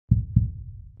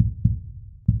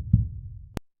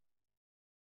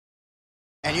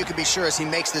And you can be sure as he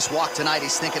makes this walk tonight,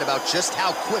 he's thinking about just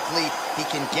how quickly he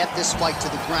can get this fight to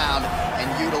the ground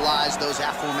and utilize those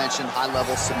aforementioned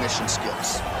high-level submission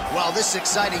skills. Well, this is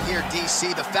exciting here,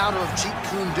 DC. The founder of Jeet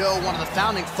Kune Do, one of the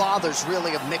founding fathers,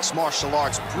 really, of mixed martial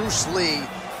arts, Bruce Lee,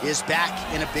 is back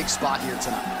in a big spot here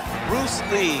tonight. Bruce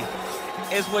Lee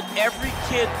is what every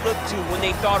kid looked to when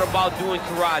they thought about doing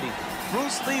karate.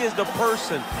 Bruce Lee is the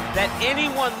person that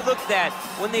anyone looked at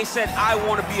when they said, I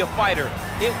want to be a fighter.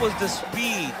 It was the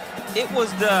speed, it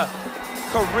was the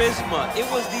charisma, it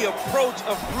was the approach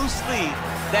of Bruce Lee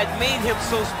that made him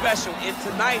so special. And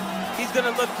tonight, he's going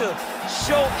to look to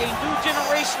show a new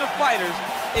generation of fighters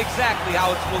exactly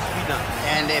how it's supposed to be done.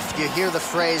 And if you hear the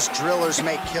phrase, drillers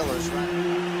make killers,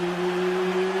 right?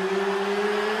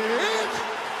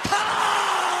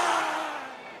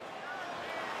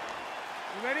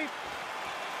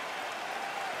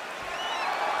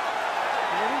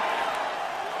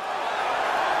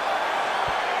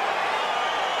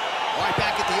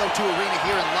 Back at the O2 Arena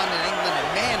here in London, England, and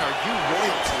man, are you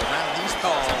royalty around these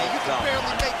parts. I mean, you can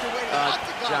barely make your way to the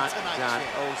octagon tonight, John,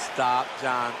 champ. oh, stop,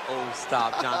 John, oh,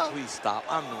 stop. John, please stop.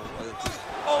 I'm no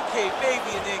okay,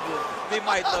 maybe in England, they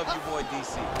might love you more,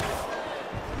 DC.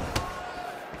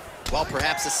 Well,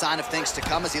 perhaps a sign of things to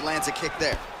come as he lands a kick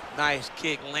there. Nice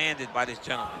kick landed by this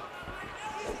gentleman.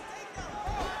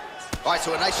 All right,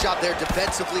 so a nice job there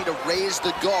defensively to raise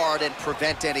the guard and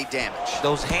prevent any damage.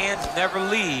 Those hands never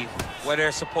leave where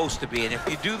they're supposed to be, and if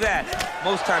you do that,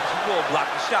 most times you will block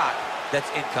the shot that's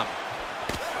incoming.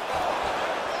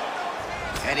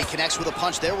 And he connects with a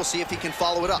punch there. We'll see if he can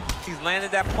follow it up. He's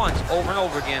landed that punch over and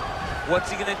over again.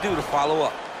 What's he gonna do to follow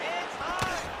up?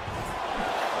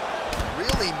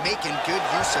 Really making good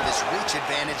use of his reach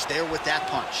advantage there with that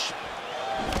punch.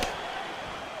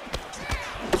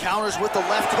 Counters with the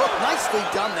left hook. Nicely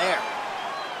done there.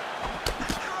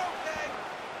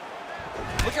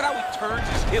 Look at how he turns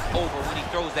his hip over when he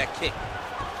throws that kick.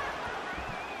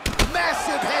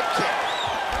 Massive head kick.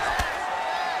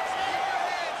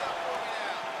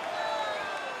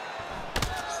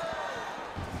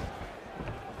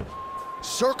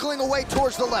 Circling away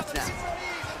towards the left now.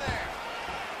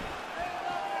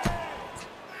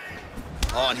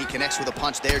 Oh, and he connects with a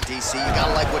punch there, DC. You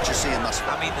gotta like what you're seeing thus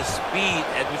far. I mean, the speed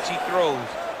at which he throws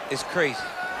is crazy.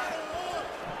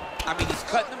 I mean, he's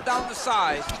cutting them down the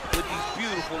sides with these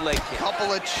beautiful leg kicks.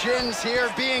 Couple of chins here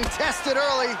being tested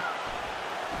early.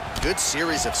 Good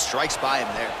series of strikes by him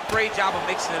there. Great job of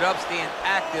mixing it up, staying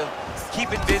active,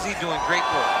 keeping busy, doing great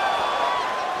work.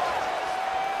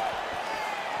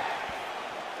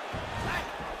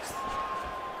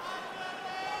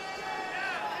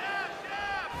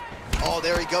 Oh,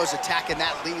 there he goes, attacking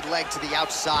that lead leg to the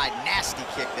outside. Nasty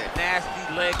kick there.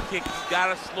 Nasty leg kick. You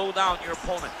gotta slow down your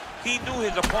opponent. He knew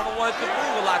his opponent wanted to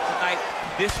move a lot tonight.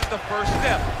 This is the first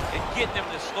step in getting him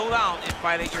to slow down and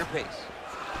fight at your pace.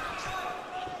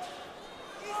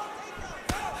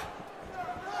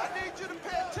 I need you to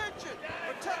pay attention.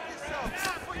 Protect yourself.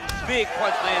 Big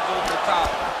punch lands over the top.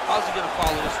 How's he gonna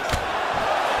follow this one?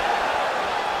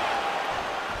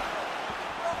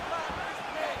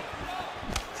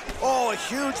 Oh, a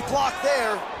huge block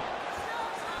there.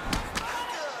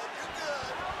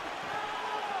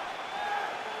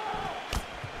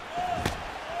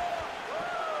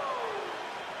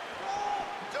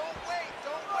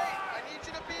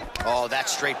 Oh, that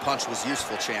straight punch was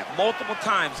useful, champ. Multiple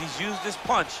times he's used this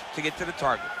punch to get to the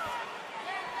target.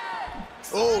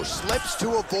 Oh, slips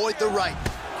to avoid the right.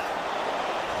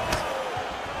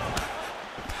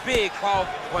 Big,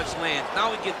 powerful punch lands.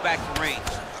 Now he gets back to range.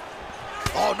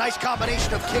 Oh, nice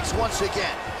combination of kicks once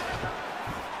again.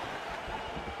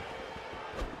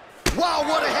 Wow,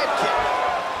 what a head kick.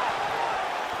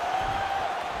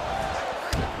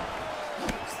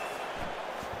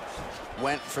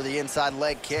 Went for the inside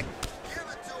leg kick.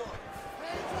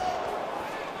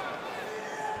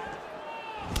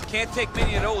 Can't take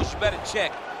many of those, you better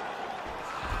check.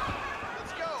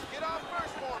 Let's go, get on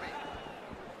first for me.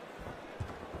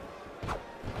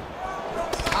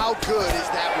 How good is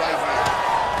that right hand?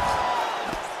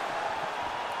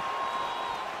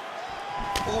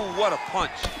 Ooh, what a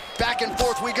punch. Back and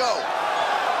forth we go.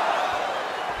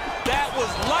 That was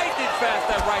lightning fast,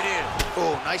 that right hand.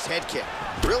 Oh, nice head kick.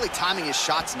 Really timing his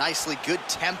shots nicely. Good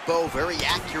tempo, very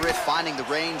accurate, finding the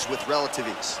range with relative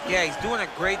ease. Yeah, he's doing a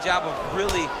great job of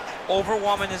really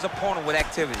overwhelming his opponent with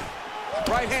activity.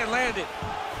 Right hand landed.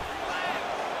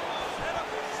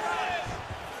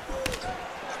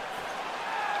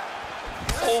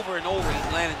 Over and over,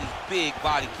 he's landing these big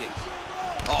body kicks.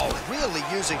 Oh, really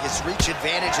using his reach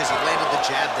advantage as he landed the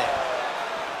jab there.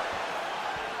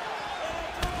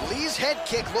 Lee's head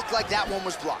kick looked like that one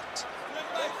was blocked.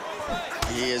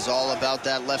 He is all about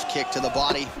that left kick to the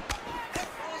body.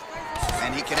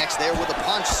 And he connects there with a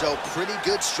punch, so pretty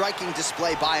good striking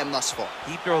display by him thus far.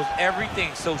 He throws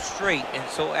everything so straight and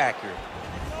so accurate.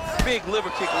 Big liver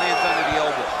kick lands under the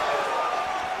elbow.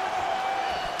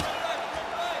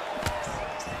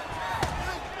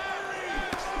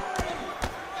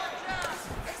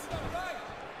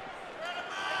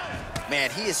 Man,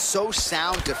 he is so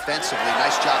sound defensively.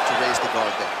 Nice job to raise the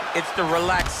guard there. It's the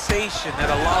relaxation that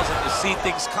allows him to see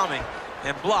things coming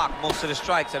and block most of the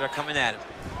strikes that are coming at him.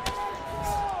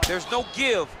 There's no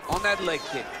give on that leg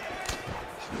kick.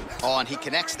 Oh, and he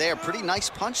connects there. Pretty nice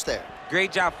punch there.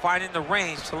 Great job finding the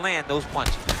range to land those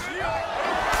punches.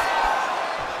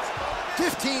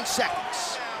 15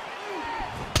 seconds.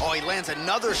 Oh, he lands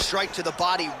another strike to the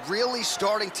body, really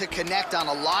starting to connect on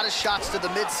a lot of shots to the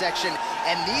midsection,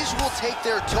 and these will take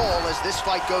their toll as this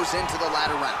fight goes into the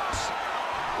latter rounds.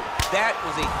 That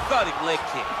was a thudding leg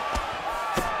kick.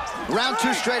 Round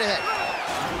 2 straight ahead.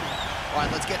 All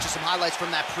right, let's get you some highlights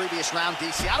from that previous round,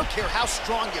 DC. I don't care how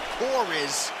strong your core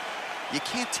is, you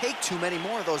can't take too many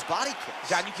more of those body kicks.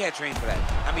 John, you can't train for that.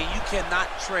 I mean, you cannot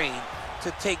train to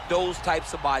take those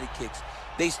types of body kicks.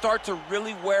 They start to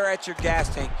really wear at your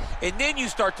gas tank, and then you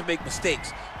start to make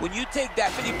mistakes. When you take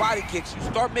that many body kicks, you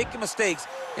start making mistakes,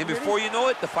 and before you know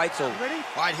it, the fight's over.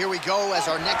 All right, here we go as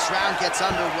our next round gets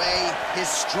underway. His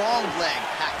strong leg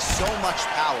packs so much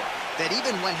power that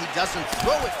even when he doesn't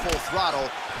throw it full throttle,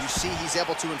 you see he's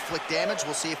able to inflict damage.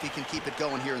 We'll see if he can keep it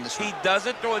going here in this round. He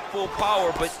doesn't throw it full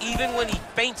power, but even when he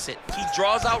feints it, he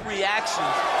draws out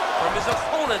reactions from his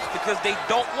opponents because they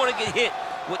don't want to get hit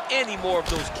with any more of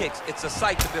those kicks. It's a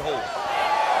sight to behold.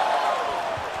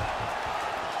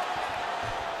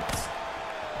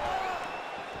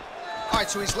 All right,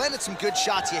 so he's landed some good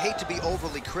shots. You hate to be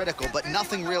overly critical, but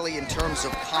nothing really in terms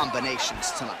of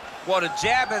combinations tonight. Well, the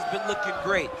jab has been looking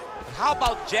great. How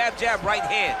about jab, jab, right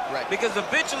hand? Right. Because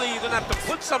eventually you're going to have to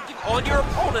put something on your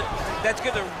opponent that's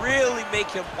going to really make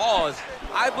him pause.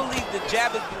 I believe the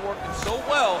jab has been working so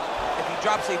well, if he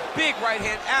drops a big right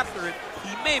hand after it,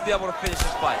 he may be able to finish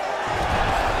his fight.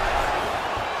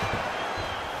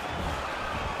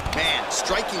 Man,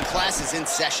 striking class is in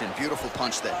session. Beautiful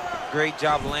punch there. Great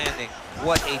job landing.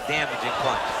 What a damaging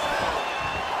punch.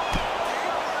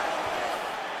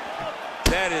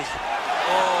 That is,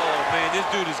 oh man, this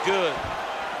dude is good.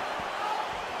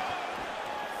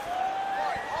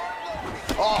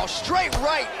 Oh, straight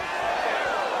right.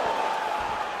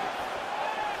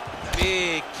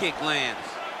 Big kick lands.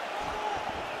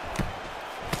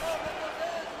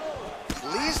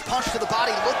 Lee's punch to the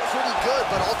body looked pretty good,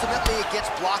 but ultimately it gets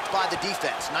blocked by the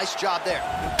defense. Nice job there.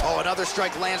 Oh, another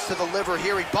strike lands to the liver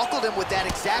here. He buckled him with that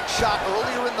exact shot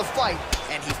earlier in the fight,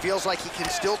 and he feels like he can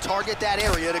still target that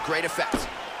area to great effect.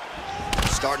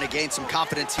 Starting to gain some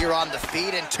confidence here on the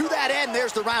feet, and to that end,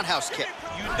 there's the roundhouse kick.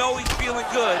 You know he's feeling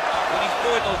good when he's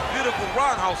throwing those beautiful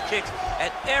roundhouse kicks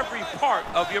at every part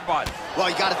of your body. Well,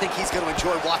 you got to think he's going to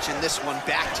enjoy watching this one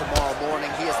back tomorrow morning.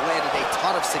 He has landed a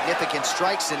ton of significant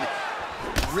strikes, and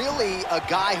really a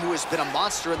guy who has been a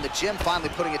monster in the gym, finally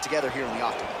putting it together here in the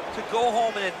octagon. To go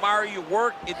home and admire your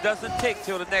work, it doesn't take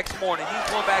till the next morning. He's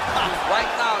going back to right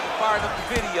now and firing up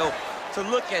the video to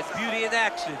look at beauty in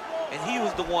action, and he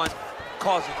was the one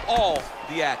causing all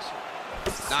the action.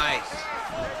 Nice.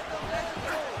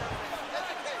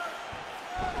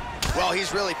 Well,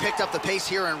 he's really picked up the pace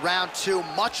here in round 2.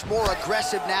 Much more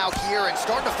aggressive now here and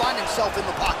starting to find himself in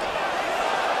the pocket.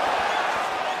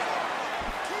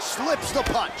 Slips the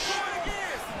punch.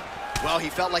 Well, he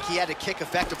felt like he had to kick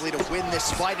effectively to win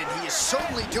this fight, and he is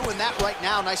certainly doing that right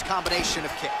now. Nice combination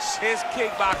of kicks. His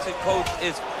kickboxing coach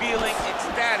is feeling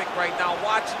ecstatic right now,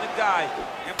 watching the guy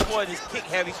employ this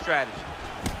kick-heavy strategy.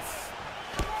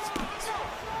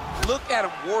 Look at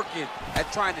him working at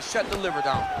trying to shut the liver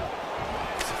down.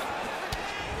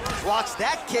 Blocks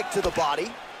that kick to the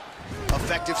body.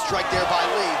 Effective strike there by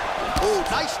Lee. Ooh,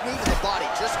 nice knee to the body,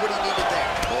 just what he needed there.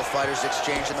 Both fighters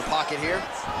exchange in the pocket here.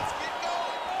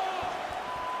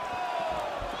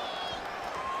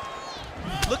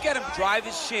 Look at him drive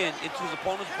his shin into his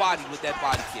opponent's body with that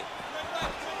body kick.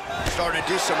 Starting to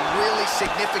do some really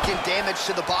significant damage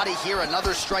to the body here.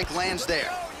 Another strike lands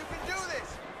there. You can do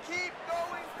this. Keep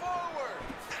going forward.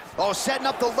 Oh, setting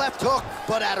up the left hook,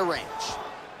 but out of range.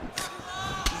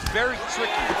 He's very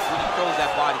tricky when he throws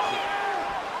that body kick.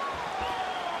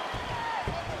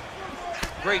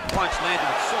 Great punch landed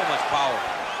with so much power.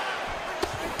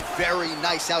 Very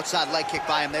nice outside leg kick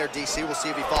by him there, DC. We'll see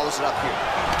if he follows it up here.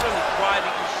 He's really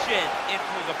driving his shin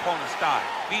into his opponent's thigh,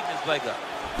 beating his leg up.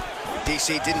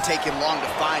 DC didn't take him long to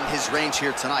find his range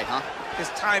here tonight, huh? His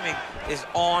timing is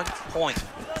on point.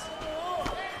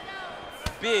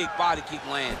 big body kick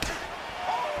lands.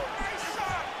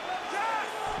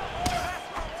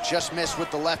 Just missed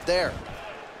with the left there.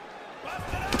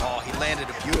 Oh, he landed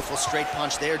a beautiful straight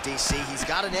punch there, DC. He's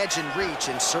got an edge in reach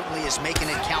and certainly is making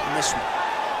it count in this one.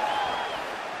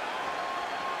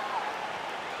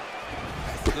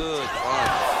 Good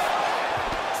punch.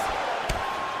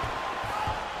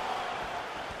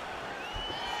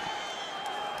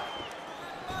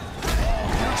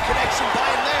 Huge connection by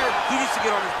him there. He needs to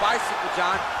get on his bicycle,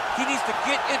 John. He needs to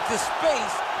get into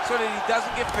space so that he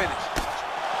doesn't get finished.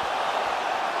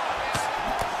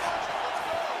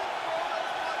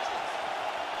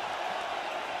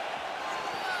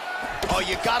 Oh,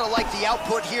 you gotta like the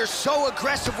output here. So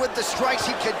aggressive with the strikes.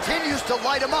 He continues to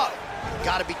light him up.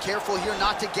 Gotta be careful here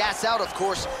not to gas out, of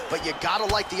course, but you gotta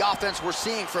like the offense we're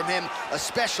seeing from him,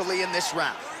 especially in this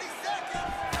round.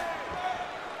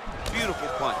 Beautiful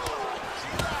punch.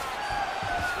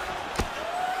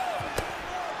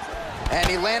 And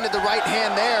he landed the right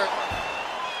hand there.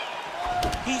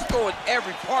 He's throwing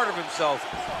every part of himself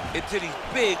into these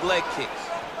big leg kicks.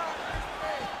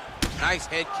 Nice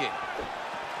head kick.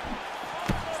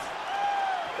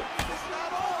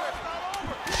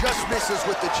 Just misses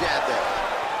with the jab there.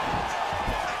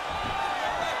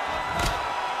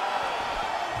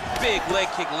 Big leg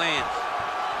kick lands.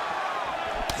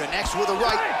 Connects with a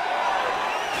right.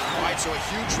 All right, so a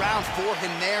huge round for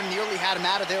him there. Nearly had him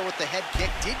out of there with the head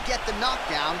kick. Did get the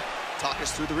knockdown. Talk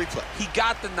us through the replay. He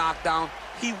got the knockdown.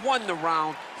 He won the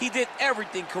round. He did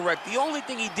everything correct. The only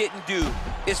thing he didn't do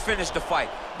is finish the fight.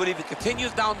 But if he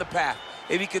continues down the path,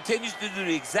 if he continues to do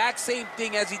the exact same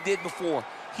thing as he did before,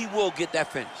 he will get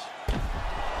that finish.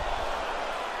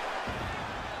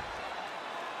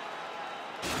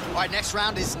 All right, next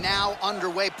round is now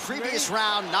underway. Previous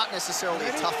round, not necessarily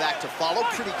a tough act to follow.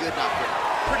 Pretty good, not great.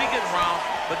 Pretty good round,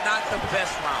 but not the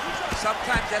best round.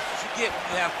 Sometimes that's what you get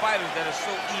when you have fighters that are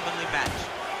so evenly matched.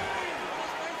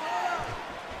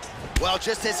 Well,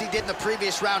 just as he did in the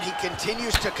previous round, he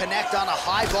continues to connect on a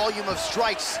high volume of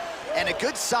strikes. And a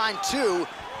good sign, too,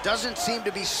 doesn't seem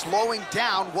to be slowing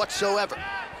down whatsoever.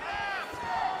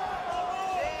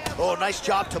 Oh, nice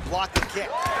job to block the kick.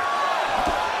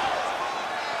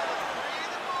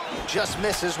 Just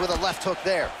misses with a left hook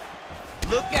there.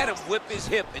 Look at him whip his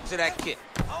hip into that kick.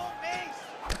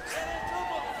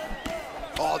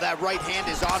 Oh, that right hand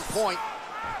is on point.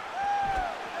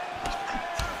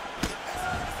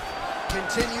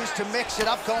 Continues to mix it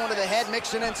up, going to the head,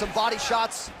 mixing in some body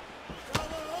shots.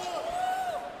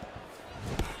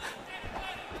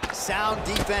 Sound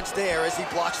defense there as he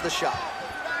blocks the shot.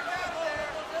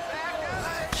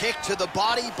 Kick to the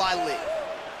body by Lee.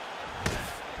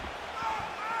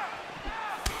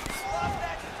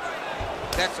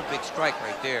 That's a big strike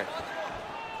right there.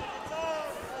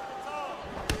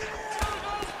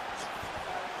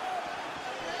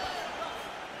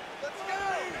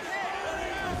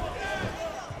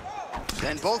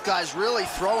 And both guys really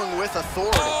throwing with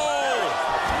authority. Oh!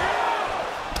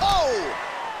 Oh!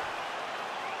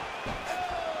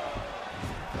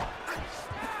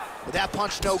 With that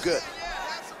punch, no good.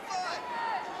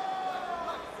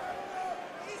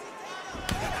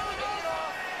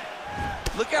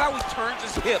 Look at how he turns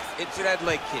his hip into that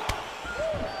leg kick.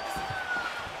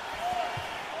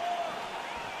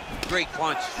 Great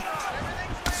punch.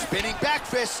 Spinning back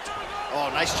fist. Oh,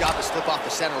 nice job to slip off the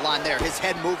center line there. His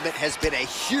head movement has been a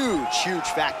huge, huge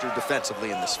factor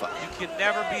defensively in this fight. You can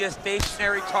never be a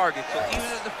stationary target, so even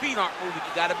if the feet aren't moving,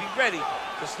 you gotta be ready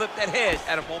to slip that head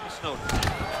at a moment's notice.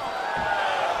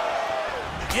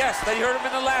 Yes, that you heard him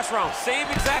in the last round. Same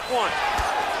exact one.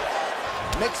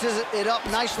 Mixes it up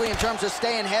nicely in terms of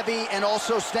staying heavy and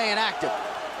also staying active.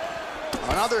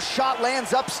 Another shot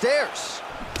lands upstairs.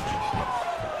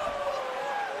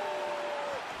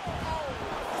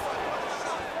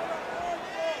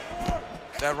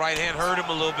 That right hand hurt him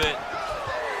a little bit.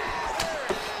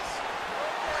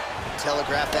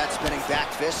 Telegraph that spinning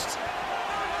back fist.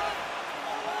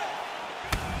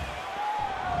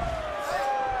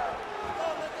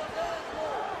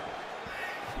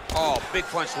 Oh, big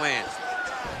punch lands.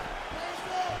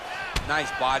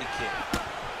 Nice body kick.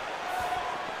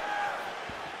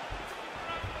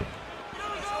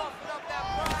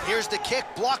 Here's the kick,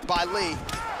 blocked by Lee.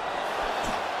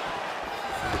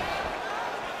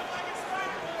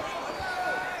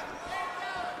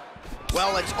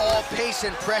 Well, it's all pace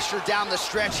and pressure down the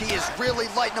stretch. He is really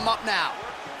lighting them up now.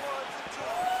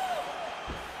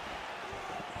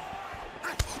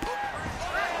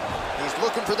 He's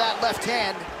looking for that left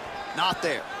hand. Not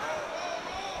there.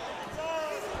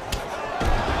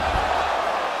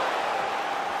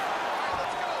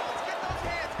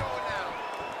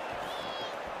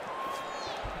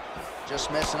 Just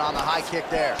missing on the high kick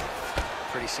there.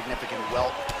 Pretty significant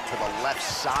welt to the left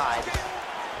side.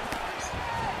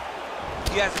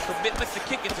 He has a commitment to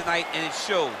kicking tonight, and it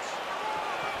shows.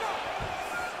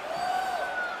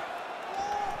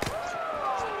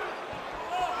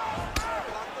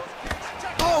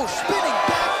 Oh, spinning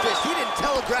back fist. He didn't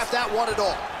telegraph that one at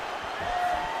all.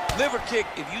 Liver kick,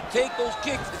 if you take those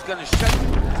kicks, it's gonna shut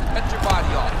your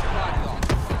body off.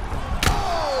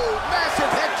 Oh, massive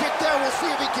head kick there. We'll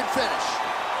see if he can finish.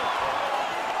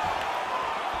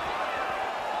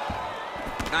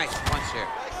 Nice punch there.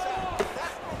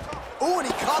 Ooh, and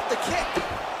he caught the kick.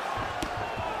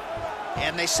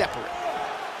 And they separate.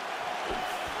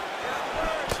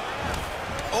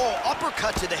 Oh,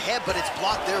 uppercut to the head, but it's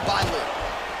blocked there by Lee.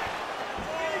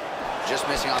 Just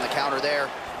missing on the counter there.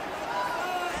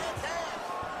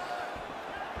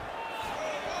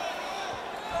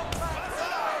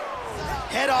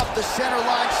 Head off the center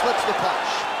line, slips the punch.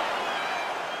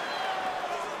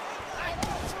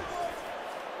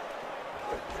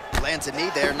 Lands a knee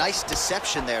there. Nice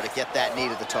deception there to get that knee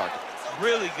to the target.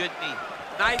 Really good knee.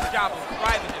 Nice job of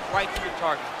driving it right to the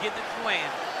target. Getting it to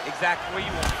land exactly where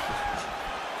you want it.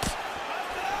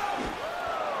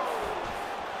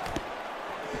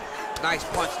 Nice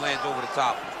punch lands over the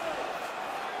top.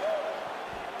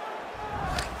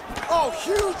 Oh,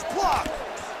 huge block.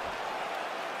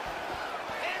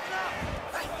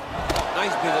 Oh,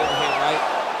 nice big overhead right.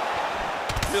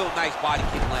 Real nice body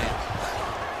kick lands.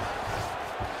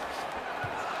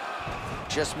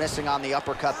 Just missing on the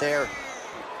uppercut there.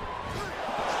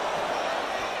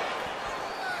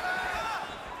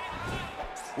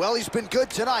 Well, he's been good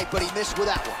tonight, but he missed with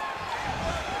that one.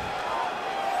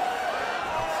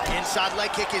 Inside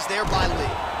leg kick is there by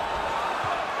Lee.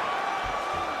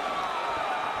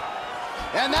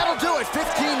 And that'll do it.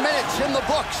 15 minutes in the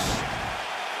books.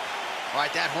 All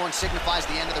right, that horn signifies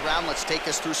the end of the round. Let's take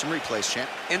us through some replays, champ.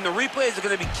 And the replays are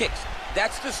going to be kicks.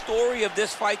 That's the story of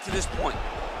this fight to this point.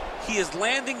 He is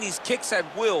landing these kicks at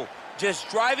will, just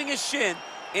driving his shin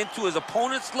into his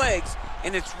opponent's legs,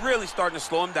 and it's really starting to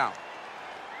slow him down.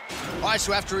 All right,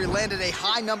 so after he landed a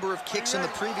high number of kicks in the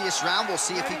previous round, we'll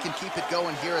see if he can keep it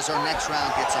going here as our next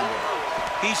round gets underway.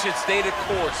 He should stay the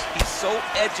course. He's so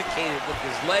educated with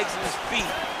his legs and his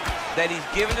feet that he's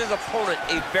given his opponent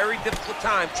a very difficult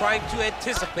time trying to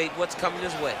anticipate what's coming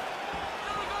his way.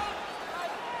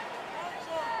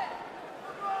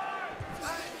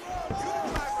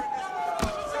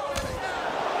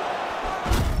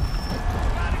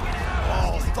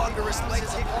 Thunderous leg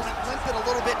kick, opponent limping a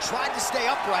little bit, tried to stay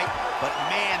upright, but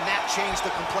man, that changed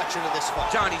the complexion of this fight.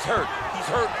 Johnny's hurt. He's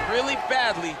hurt really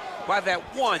badly by that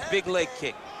one big leg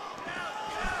kick.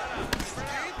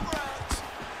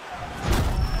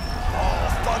 Oh,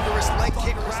 thunderous leg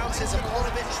kick grounds his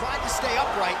opponent, tried to stay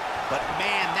upright, but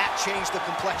man, that changed the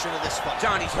complexion of this fight.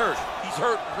 Johnny's hurt. He's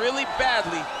hurt really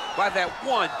badly by that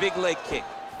one big leg kick.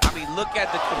 I mean, look at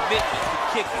the commitment to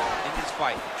kicking in this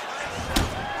fight.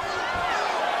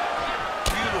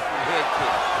 Head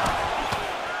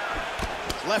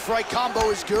kick. Left-right combo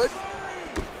is good.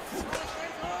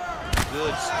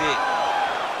 Good stick.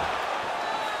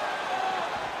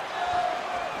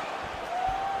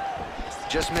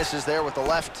 Just misses there with the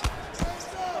left.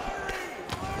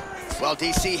 Well,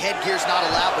 DC, headgear's not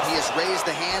allowed, but he has raised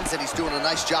the hands, and he's doing a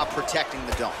nice job protecting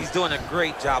the dome. He's doing a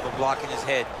great job of blocking his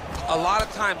head. A lot of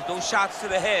times, those shots to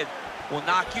the head will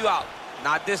knock you out.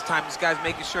 Not this time. This guy's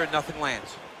making sure nothing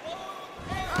lands.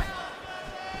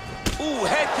 Ooh,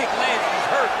 head kick lands, he's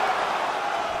hurt.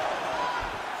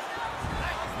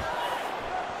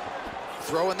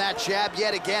 Throwing that jab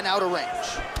yet again out of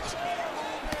range.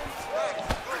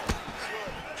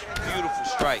 Beautiful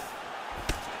strike.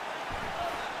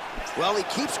 Well, he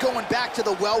keeps going back to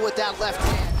the well with that left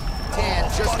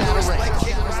hand just out of range. Leg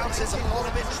kick grounds his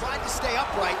opponent, tried to stay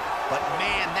upright, but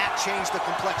man, that changed the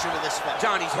complexion of this fight.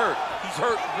 Johnny's hurt. He's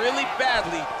hurt really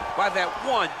badly by that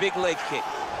one big leg kick.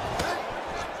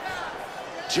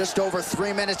 Just over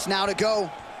 3 minutes now to go.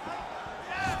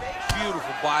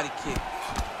 Beautiful body kick.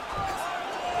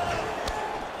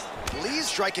 Lee's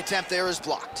strike attempt there is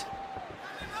blocked.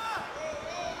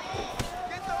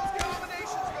 Get those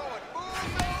combinations going.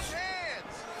 Move those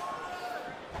hands.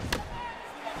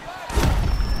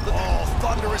 Oh,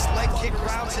 thunderous leg kick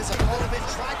grounds his opponent,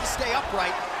 tried to stay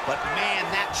upright, but man,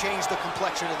 that changed the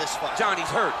complexion of this fight.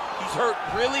 Johnny's hurt. He's hurt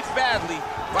really badly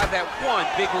by that one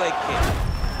big leg kick.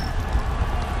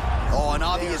 Oh, an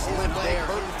obvious limp there,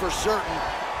 hurting for certain.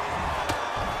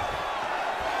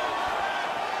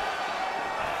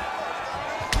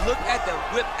 Look at the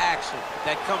whip action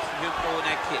that comes from him throwing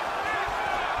that kick.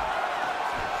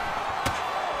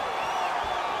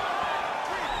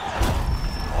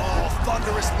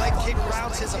 thunderous leg kick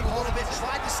rounds his opponent.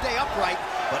 Tried to stay upright,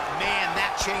 but man,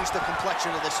 that changed the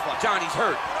complexion of this fight. Johnny's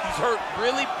hurt. He's hurt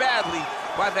really badly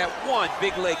by that one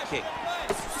big leg kick.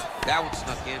 That one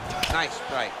snuck in. Nice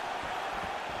strike.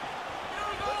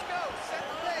 Let's go. Set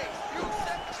the pace. You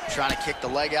set the pace. Trying to kick the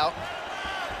leg out.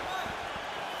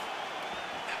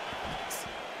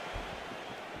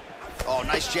 Oh,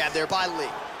 nice jab there by Lee.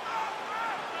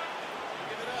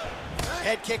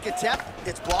 Head kick attempt.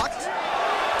 It's blocked.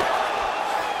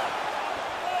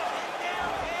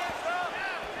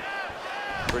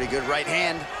 Pretty good right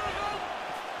hand.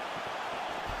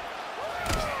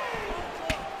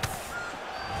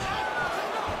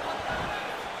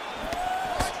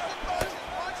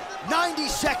 "90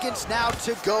 seconds now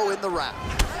to go in the round."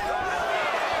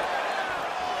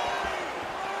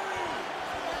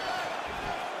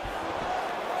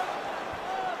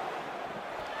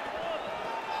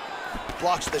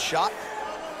 Blocks the shot.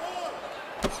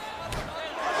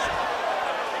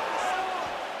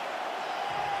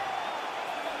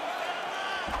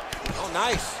 Oh,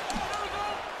 nice.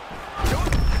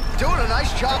 Doing a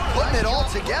nice job putting it all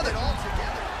together.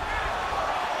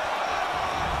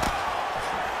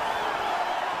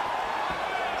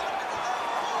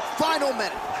 Final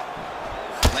minute.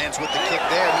 Lands with the kick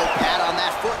there. No pad on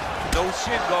that foot. No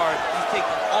shin guard. He's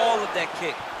taking all of that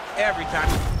kick every time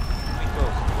he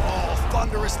throws. Oh,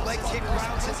 thunderous leg kick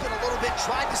rounds his it a little bit.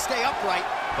 Tried to stay upright,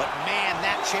 but man,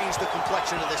 that changed the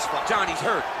complexion of this fight. Johnny's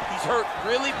hurt. He's hurt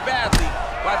really badly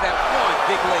by that one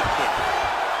big leg kick.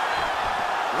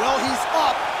 Well, he's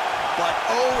up, but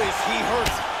oh, is he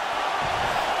hurt. Come on,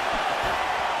 guys, let's get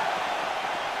those hands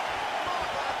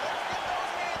working.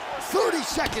 30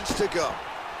 seconds to go.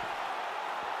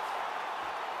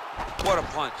 What a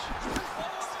punch.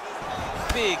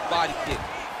 Big body kick.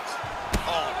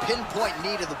 Oh, pinpoint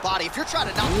knee to the body. If you're trying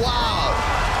to knock... Wow.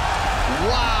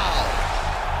 Wow.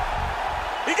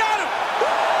 He got him!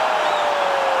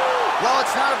 Well,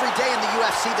 it's not every day in the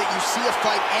UFC that you see a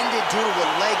fight ended due to a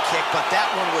leg kick, but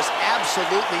that one was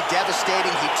absolutely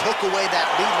devastating. He took away that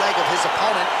lead leg of his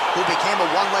opponent, who became a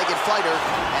one-legged fighter,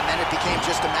 and then it became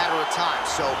just a matter of time.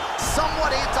 So, somewhat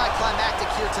anticlimactic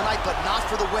here tonight, but not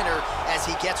for the winner, as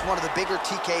he gets one of the bigger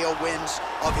TKO wins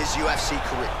of his UFC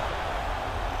career.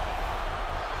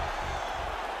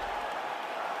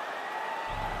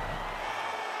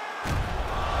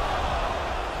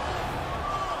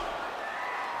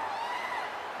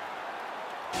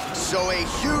 So a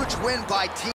huge win by